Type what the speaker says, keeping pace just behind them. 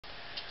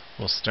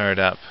we'll start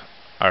up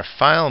our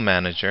file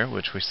manager,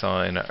 which we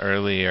saw in an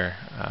earlier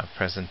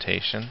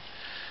presentation.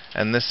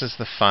 And this is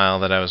the file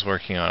that I was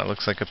working on. It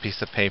looks like a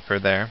piece of paper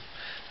there,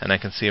 and I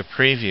can see a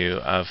preview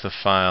of the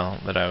file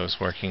that I was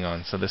working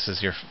on. So this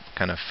is your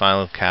kind of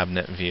file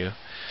cabinet view.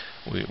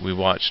 We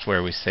watched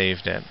where we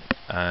saved it,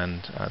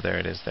 and there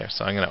it is there.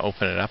 So I'm going to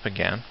open it up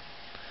again.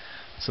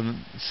 So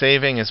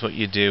saving is what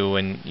you do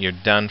when you're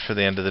done for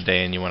the end of the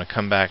day and you want to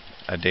come back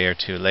a day or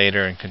two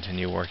later and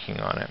continue working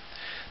on it.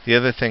 The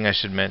other thing I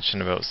should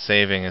mention about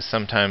saving is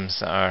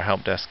sometimes our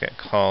help desk get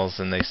calls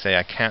and they say,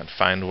 I can't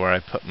find where I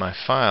put my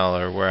file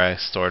or where I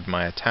stored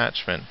my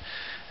attachment.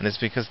 And it's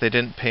because they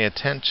didn't pay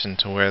attention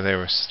to where they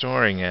were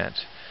storing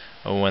it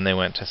or when they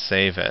went to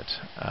save it.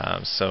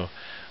 So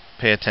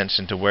pay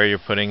attention to where you're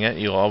putting it.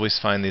 You'll always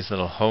find these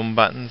little home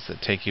buttons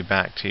that take you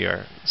back to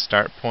your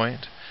start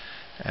point.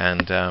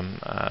 And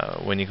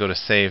when you go to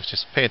save,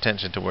 just pay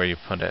attention to where you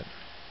put it.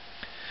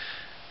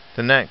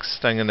 The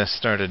next, I'm going to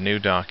start a new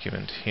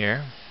document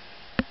here.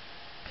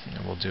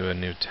 And we'll do a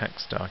new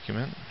text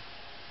document.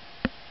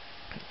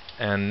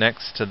 And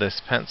next to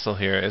this pencil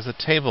here is a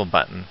table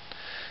button.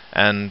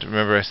 And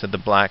remember I said the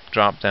black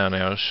drop down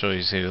arrow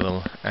shows you a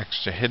little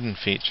extra hidden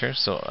feature.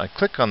 So I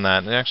click on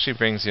that and it actually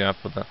brings you up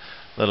with a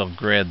little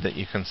grid that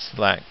you can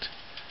select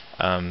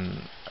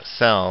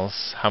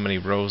cells, how many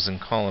rows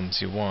and columns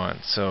you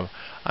want. So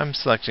I'm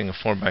selecting a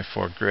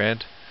 4x4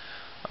 grid.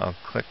 I'll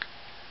click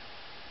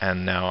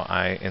and now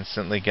I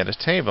instantly get a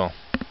table.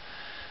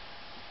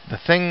 The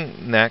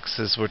thing next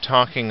is we're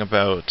talking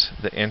about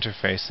the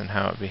interface and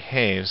how it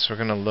behaves. We're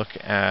going to look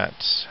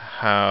at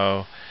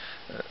how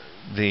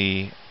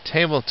the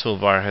table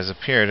toolbar has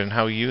appeared and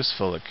how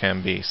useful it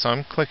can be. So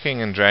I'm clicking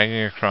and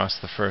dragging across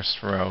the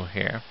first row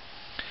here.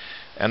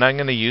 And I'm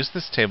going to use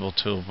this table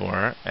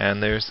toolbar,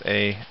 and there's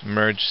a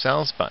merge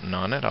cells button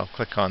on it. I'll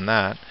click on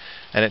that,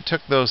 and it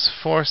took those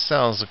 4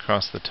 cells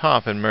across the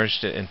top and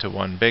merged it into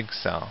one big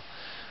cell.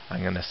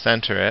 I'm going to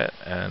center it,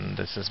 and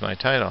this is my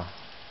title.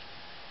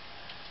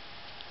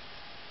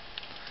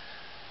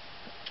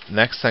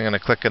 Next I'm going to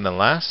click in the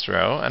last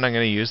row, and I'm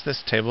going to use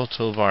this table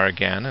toolbar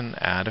again and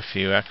add a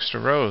few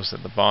extra rows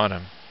at the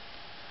bottom.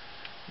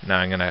 Now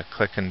I'm going to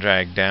click and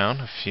drag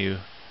down a few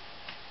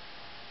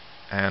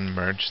and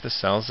merge the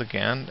cells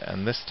again,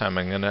 and this time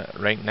I'm going to,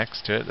 right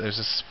next to it, there's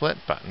a split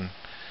button,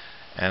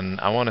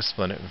 and I want to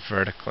split it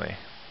vertically.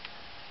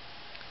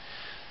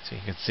 So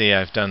you can see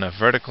I've done a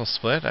vertical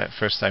split.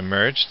 First I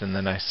merged and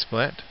then I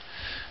split.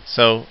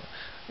 So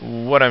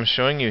what I'm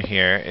showing you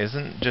here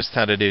isn't just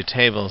how to do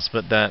tables,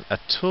 but that a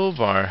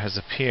toolbar has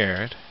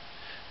appeared,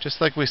 just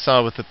like we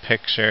saw with the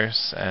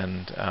pictures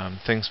and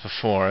things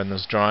before and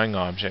those drawing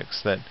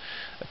objects, that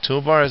a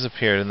toolbar has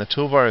appeared, and the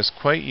toolbar is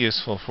quite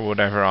useful for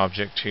whatever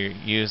object you're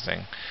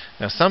using.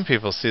 Now some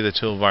people see the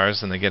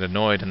toolbars and they get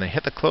annoyed and they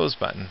hit the close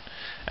button,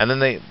 and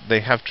then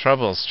they have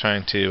troubles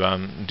trying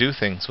to do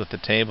things with the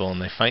table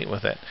and they fight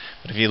with it.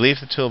 But if you leave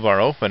the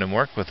toolbar open and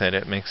work with it,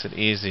 it makes it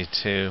easy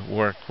to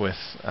work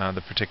with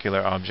the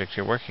particular object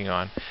you're working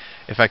on.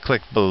 If I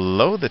click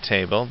below the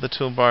table, the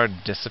toolbar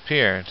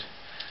disappeared.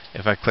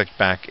 If I click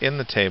back in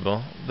the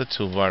table, the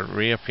toolbar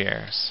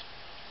reappears.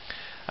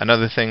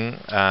 Another thing,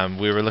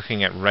 we were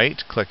looking at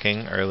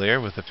right-clicking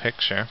earlier with the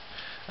picture.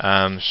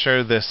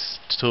 Sure, this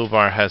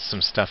toolbar has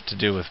some stuff to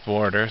do with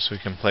borders. We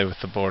can play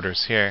with the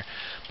borders here.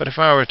 But if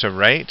I were to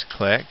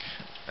right-click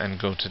and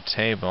go to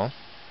Table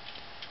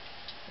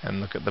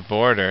and look at the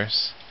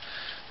borders,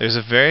 there's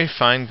a very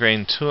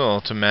fine-grained tool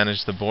to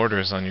manage the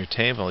borders on your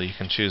table. You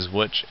can choose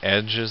which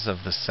edges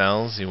of the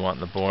cells you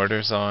want the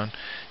borders on.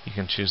 You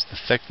can choose the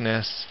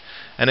thickness.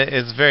 And it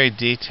is very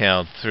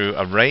detailed. Through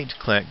a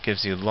right-click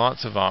gives you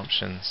lots of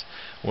options,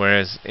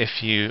 whereas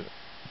if you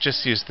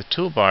just use the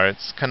toolbar,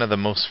 it's kind of the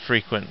most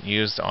frequent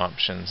used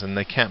options, and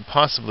they can't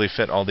possibly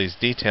fit all these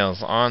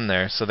details on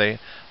there, so they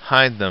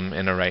hide them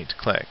in a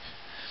right-click.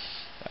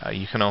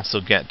 You can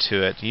also get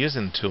to it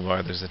using the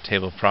toolbar. There's a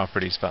Table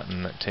Properties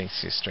button that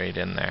takes you straight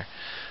in there.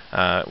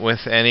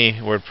 With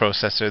any word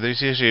processor,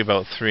 there's usually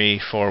about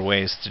 3-4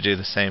 ways to do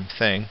the same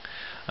thing.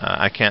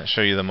 I can't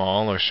show you them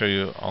all or show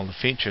you all the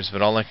features,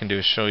 but all I can do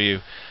is show you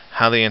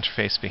how the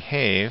interface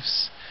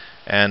behaves,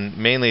 and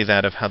mainly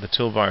that of how the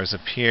toolbars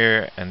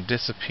appear and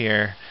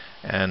disappear,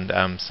 and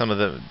some of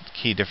the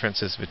key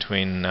differences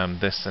between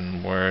this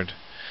and Word.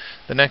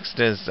 The next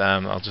is,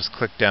 I'll just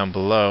click down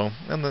below,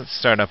 and let's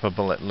start up a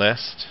bullet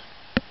list.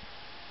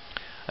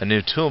 A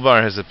new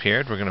toolbar has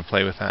appeared. We're going to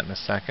play with that in a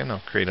second. I'll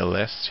create a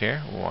list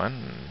here.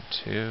 1,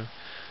 2,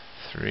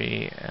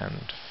 3,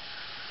 and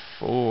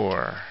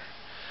 4.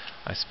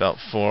 I spelt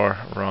 4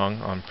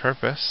 wrong on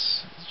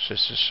purpose,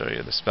 just to show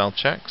you the spell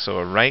check. So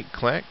a right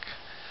click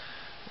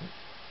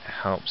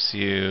helps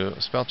you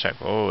spell check.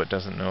 Oh, it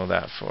doesn't know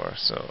that 4,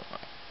 so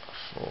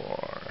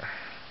 4.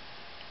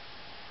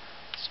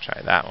 Let's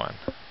try that one.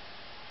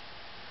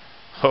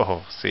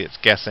 Oh, see, it's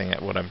guessing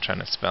at what I'm trying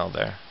to spell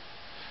there.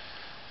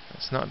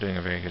 It's not doing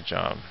a very good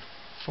job.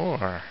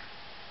 4.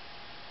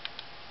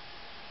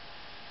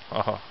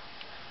 Oh,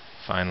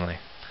 finally.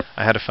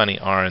 I had a funny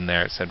R in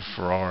there. It said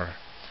 4.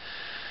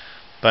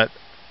 But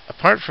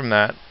apart from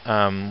that,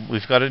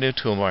 we've got a new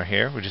toolbar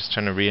here. We're just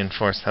trying to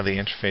reinforce how the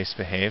interface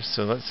behaves.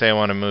 So let's say I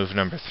want to move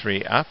number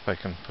 3 up. I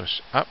can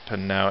push up,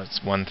 and now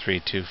it's 1,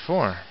 3, 2,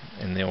 4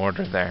 in the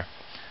order there.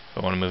 If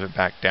I want to move it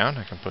back down,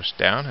 I can push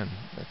down, and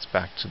it's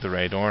back to the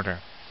right order.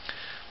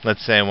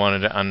 Let's say I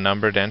wanted an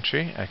unnumbered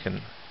entry. I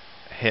can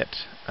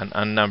hit an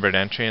unnumbered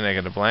entry, and I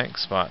get a blank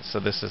spot. So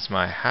this is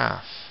my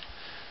half.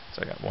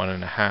 So I got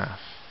 1.5.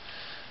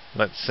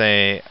 Let's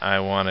say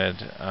I wanted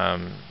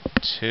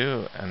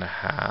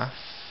 2.5,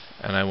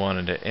 and I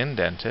wanted it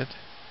indented.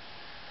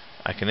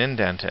 I can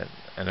indent it,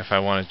 and if I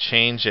want to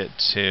change it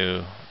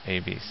to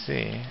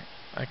ABC,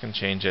 I can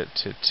change it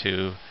to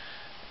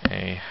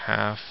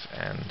 2.5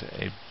 and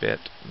a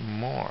bit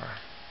more.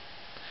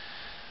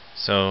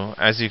 So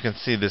as you can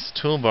see, this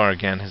toolbar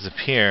again has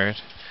appeared.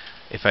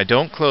 If I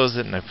don't close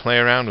it and I play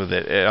around with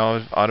it, it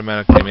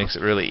automatically makes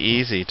it really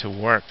easy to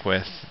work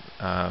with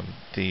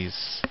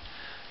these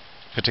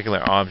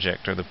particular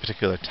object or the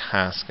particular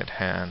task at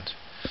hand.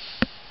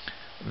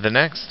 The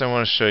next I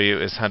want to show you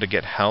is how to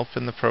get help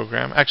in the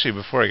program. Actually,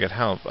 before I get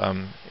help,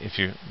 if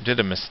you did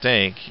a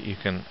mistake, you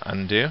can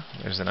undo.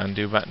 There's an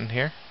undo button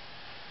here,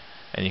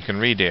 and you can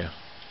redo.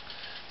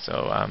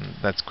 So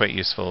that's quite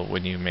useful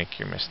when you make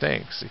your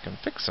mistakes. You can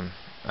fix them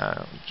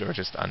or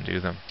just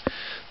undo them.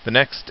 The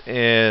next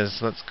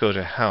is, let's go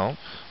to Help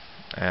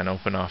and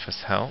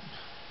OpenOffice Help.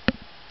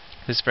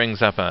 This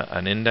brings up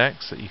an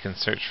index that you can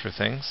search for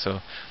things.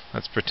 So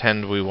let's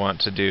pretend we want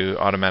to do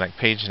automatic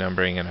page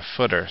numbering in a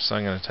footer. So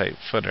I'm going to type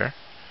footer.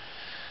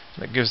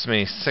 That gives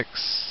me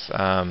 6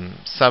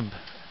 sub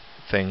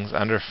things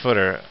under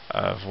footer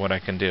of what I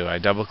can do. I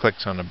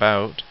double-clicked on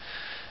About,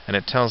 and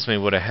it tells me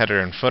what a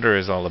header and footer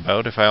is all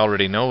about. If I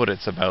already know what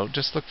it's about,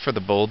 just look for the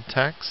bold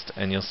text,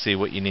 and you'll see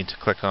what you need to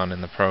click on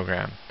in the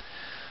program.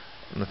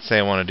 Let's say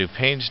I want to do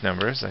page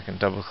numbers. I can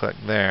double-click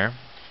there,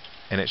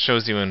 and it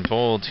shows you in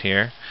bold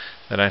here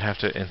that I'd have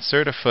to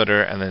insert a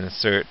footer and then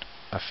insert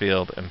a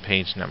field and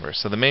page number.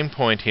 So the main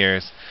point here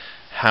is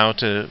how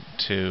to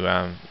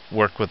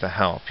work with the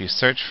help. You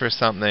search for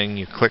something,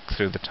 you click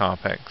through the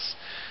topics,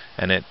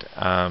 and it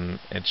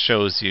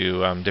shows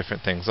you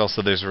different things.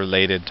 Also, there's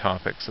related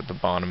topics at the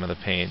bottom of the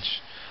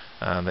page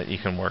that you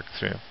can work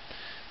through.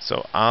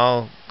 So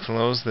I'll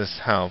close this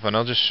help, and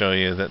I'll just show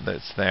you that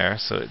it's there.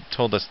 So it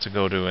told us to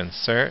go to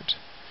Insert,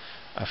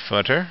 a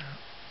footer,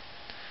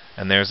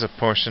 and there's a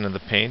portion of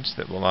the page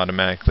that will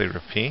automatically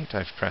repeat.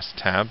 I've pressed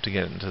Tab to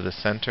get it into the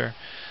center,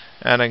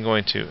 and I'm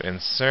going to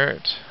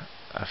insert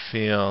a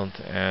field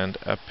and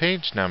a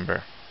page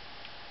number.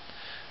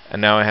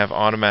 And now I have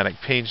automatic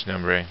page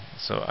numbering.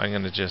 So I'm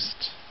going to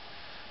just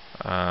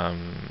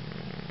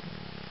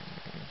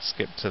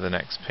skip to the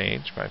next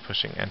page by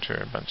pushing Enter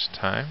a bunch of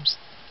times.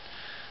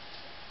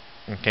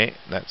 Okay,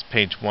 that's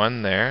page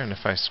 1 there, and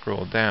if I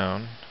scroll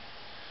down,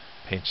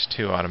 page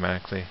 2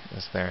 automatically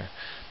is there.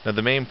 Now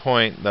the main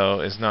point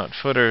though is not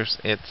footers,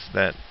 it's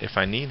that if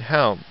I need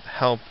help,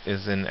 help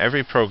is in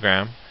every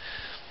program,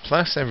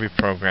 plus every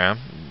program,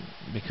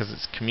 because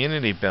it's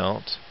community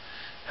built,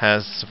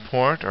 has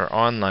support or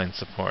online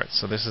support.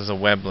 So this is a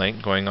web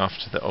link going off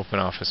to the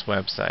OpenOffice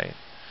website.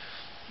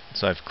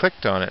 So I've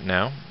clicked on it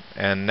now,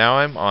 and now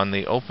I'm on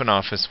the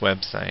OpenOffice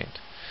website.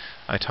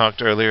 I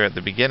talked earlier at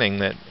the beginning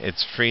that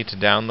it's free to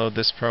download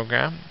this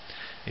program.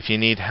 If you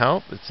need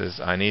help, it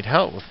says I need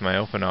help with my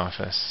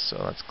OpenOffice.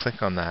 So let's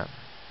click on that.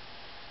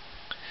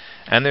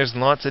 And there's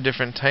lots of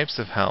different types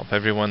of help.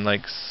 Everyone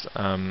likes,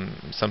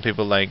 some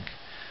people like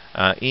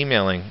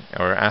emailing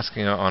or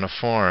asking on a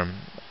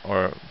forum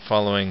or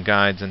following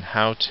guides and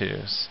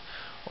how-tos,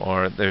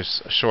 or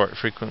there's short,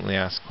 frequently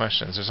asked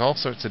questions. There's all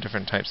sorts of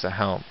different types of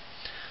help.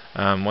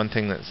 One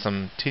thing that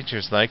some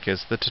teachers like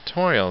is the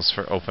tutorials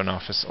for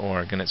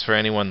OpenOffice.org, and it's for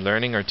anyone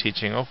learning or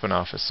teaching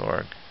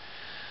OpenOffice.org.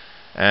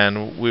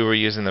 And we were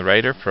using the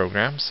Writer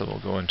program, so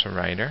we'll go into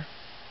Writer.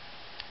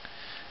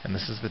 And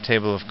this is the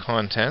table of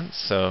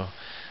contents. So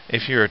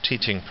if you're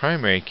teaching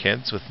primary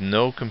kids with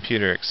no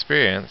computer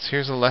experience,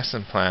 here's a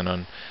lesson plan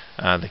on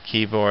the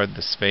keyboard,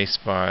 the space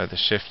bar, the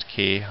shift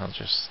key. I'll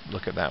just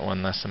look at that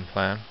one lesson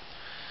plan.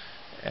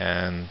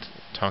 And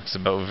talks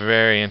about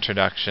very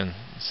introduction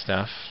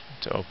stuff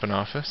to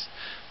OpenOffice.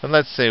 But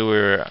let's say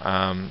we're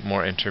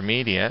more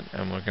intermediate,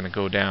 and we're going to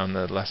go down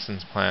the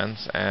lessons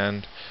plans,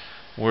 and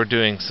we're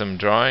doing some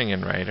drawing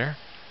in Writer,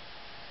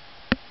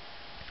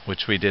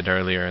 which we did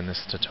earlier in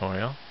this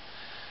tutorial.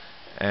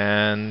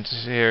 And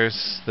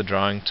here's the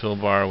drawing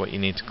toolbar, what you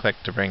need to click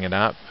to bring it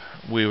up.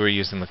 We were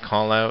using the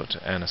callout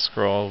and a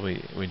scroll.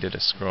 We did a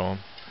scroll,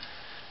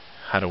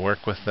 how to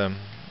work with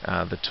them,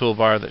 the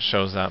toolbar that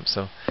shows up.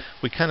 So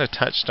we kind of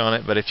touched on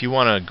it, but if you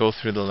want to go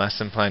through the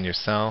lesson plan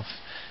yourself,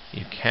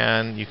 you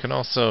can. You can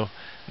also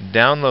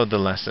download the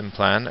lesson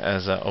plan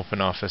as an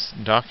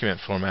OpenOffice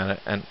document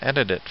format and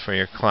edit it for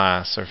your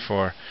class or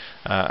for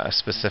a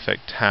specific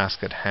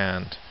task at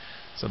hand.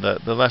 So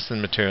the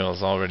lesson material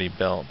is already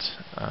built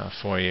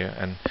for you,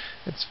 and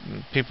it's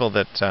people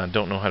that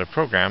don't know how to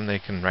program, they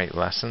can write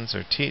lessons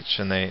or teach,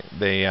 and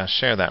they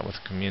share that with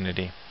the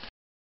community.